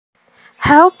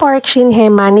How Park Shin Hye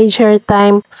managed her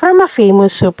time from a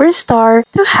famous superstar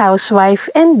to housewife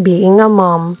and being a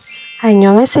mom.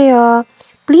 Annyeonghaseyo!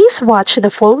 Please watch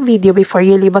the full video before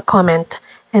you leave a comment.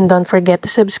 And don't forget to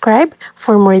subscribe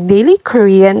for more daily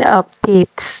Korean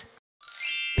updates.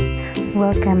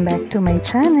 Welcome back to my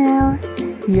channel.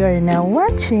 You are now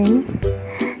watching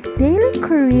Daily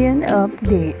Korean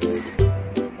Updates.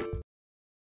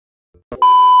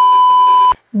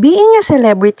 Being a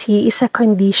celebrity is a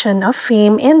condition of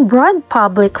fame and broad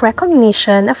public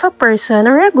recognition of a person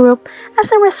or a group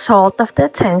as a result of the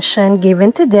attention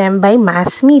given to them by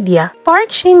mass media.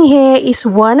 Park Shin Hye is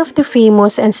one of the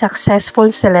famous and successful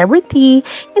celebrity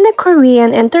in the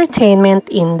Korean entertainment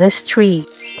industry.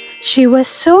 She was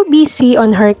so busy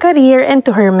on her career and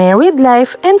to her married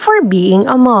life and for being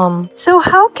a mom. So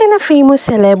how can a famous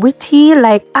celebrity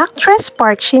like actress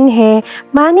Park Shin Hye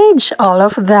manage all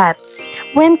of that?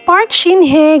 When Park Shin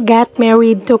Hye got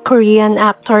married to Korean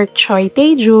actor Choi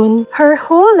Joon, her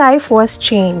whole life was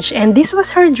changed and this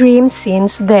was her dream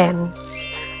since then.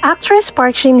 Actress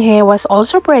Park Shin Hye was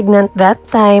also pregnant that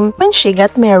time when she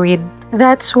got married.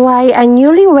 That's why a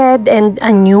newlywed and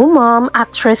a new mom,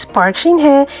 actress Park Shin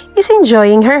Hye, is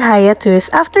enjoying her hiatus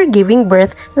after giving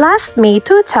birth last May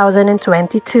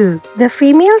 2022. The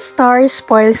female star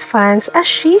spoils fans as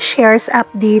she shares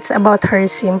updates about her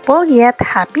simple yet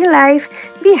happy life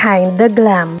behind the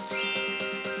glam.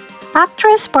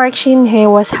 Actress Park Shin Hye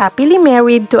was happily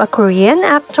married to a Korean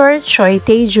actor, Choi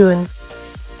Joon.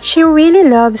 She really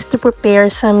loves to prepare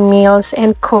some meals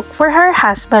and cook for her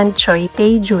husband, Choi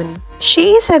Joon.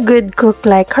 She is a good cook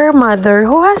like her mother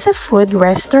who has a food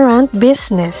restaurant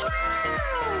business.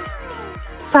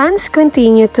 Fans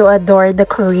continue to adore the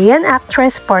Korean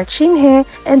actress Park Shin Hye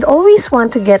and always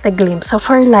want to get a glimpse of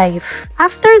her life.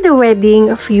 After the wedding,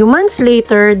 a few months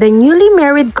later, the newly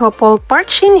married couple Park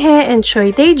Shin Hye and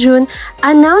Choi Joon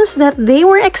announced that they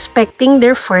were expecting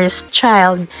their first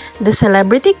child. The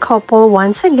celebrity couple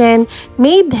once again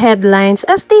made headlines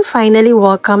as they finally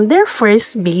welcomed their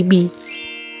first baby.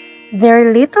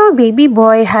 Their little baby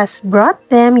boy has brought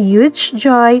them huge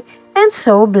joy and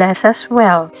so blessed as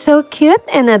well. So cute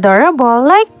and adorable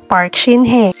like Park Shin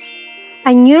Hye.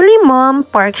 A newly mom,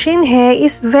 Park Shin Hye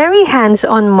is very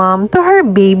hands-on mom to her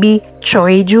baby,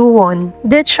 Choi Joo-won.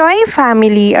 The Choi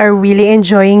family are really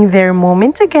enjoying their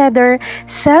moment together,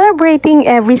 celebrating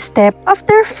every step of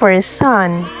their first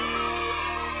son.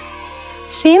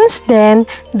 Since then,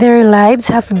 their lives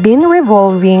have been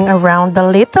revolving around the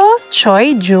little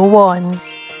Choi Joo-won.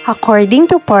 According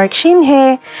to Park Shin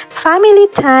Hye, family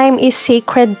time is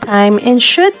sacred time and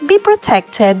should be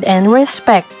protected and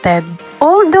respected.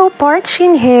 Although Park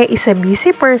Shin Hye is a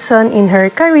busy person in her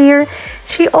career,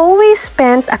 she always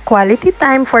spent a quality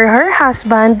time for her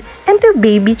husband and to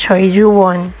baby Choi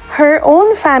Joo-won. Her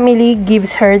own family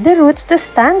gives her the roots to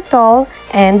stand tall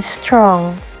and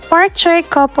strong. Park Choi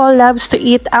couple loves to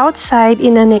eat outside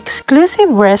in an exclusive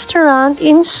restaurant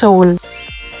in Seoul.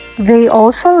 They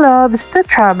also loves to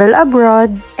travel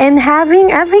abroad and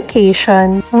having a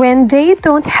vacation when they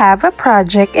don't have a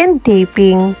project and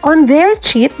taping on their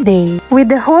cheat day with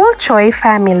the whole Choi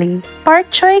family.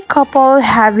 Park Choi couple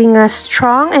having a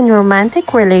strong and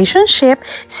romantic relationship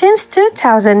since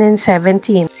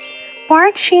 2017.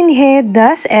 Park Shin Hye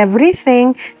does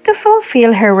everything to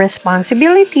fulfill her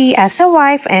responsibility as a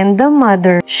wife and a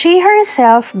mother. She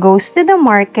herself goes to the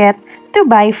market to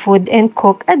buy food and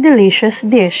cook a delicious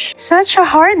dish. Such a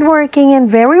hardworking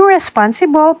and very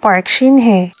responsible Park Shin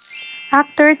Hye.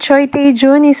 Actor Choi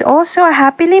Joon is also a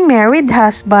happily married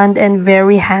husband and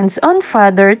very hands-on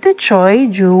father to Choi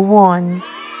Joo-won.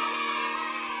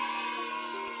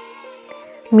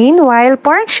 Meanwhile,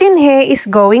 Park Shin Hye is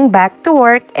going back to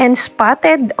work and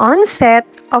spotted on set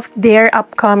of their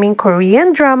upcoming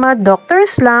Korean drama Dr.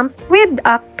 Slump with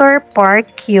actor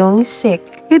Park Kyung-sik.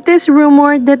 It is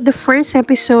rumored that the first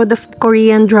episode of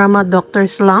Korean drama Dr.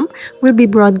 Slump will be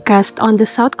broadcast on the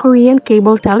South Korean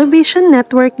cable television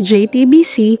network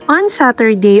JTBC on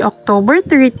Saturday, October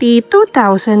 30,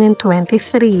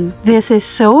 2023. This is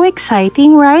so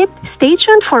exciting, right? Stay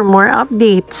tuned for more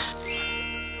updates.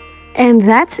 And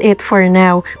that's it for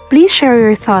now. Please share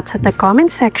your thoughts at the comment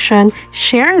section,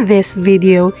 share this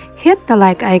video, hit the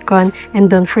like icon, and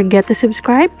don't forget to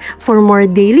subscribe for more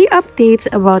daily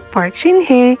updates about Park Shin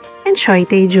Hye and Choi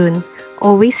Joon.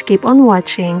 Always keep on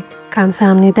watching.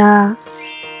 감사합니다.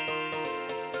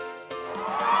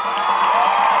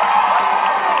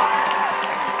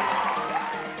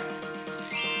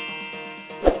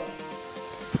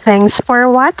 Thanks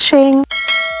for watching.